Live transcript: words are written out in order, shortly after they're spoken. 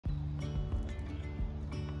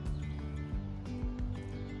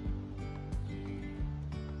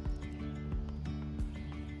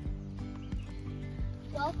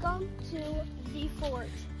Welcome to the fort.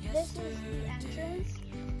 This is the entrance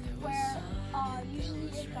where usually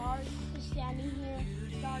the guard is standing here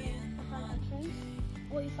guarding the front entrance.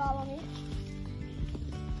 Will you follow me?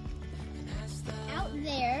 Out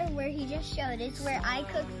there, where he just showed, is where I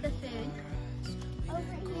cook the food.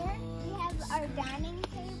 Over here, we have our dining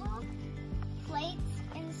table, plates,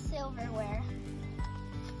 and silverware.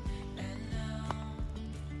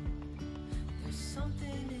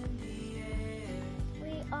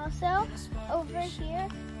 We also, over here,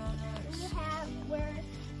 we have where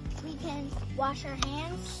we can wash our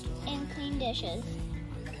hands and clean dishes.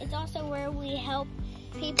 It's also where we help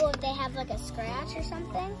people if they have like a scratch or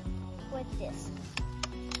something with this.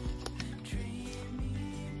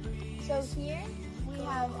 So here we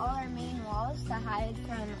have all our main walls to hide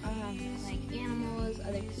from like animals,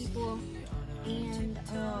 other people, and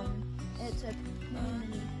it's a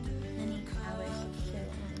many hours to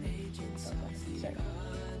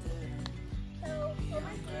So over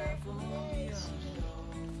here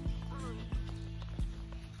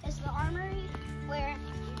is the armory where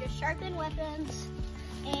you just sharpen weapons,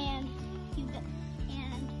 and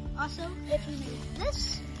also if you do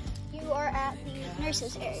this, you are at the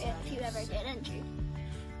nurses area if you ever get injured.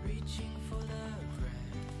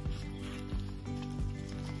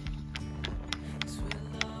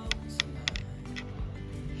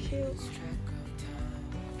 Shoot.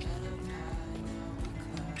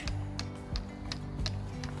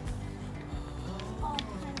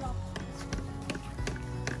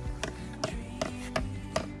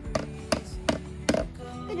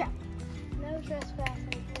 Good job. No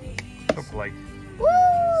trespassing, please. So polite.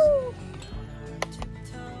 Woo!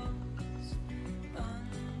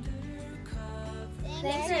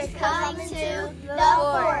 Thanks for coming to the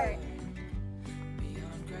fort.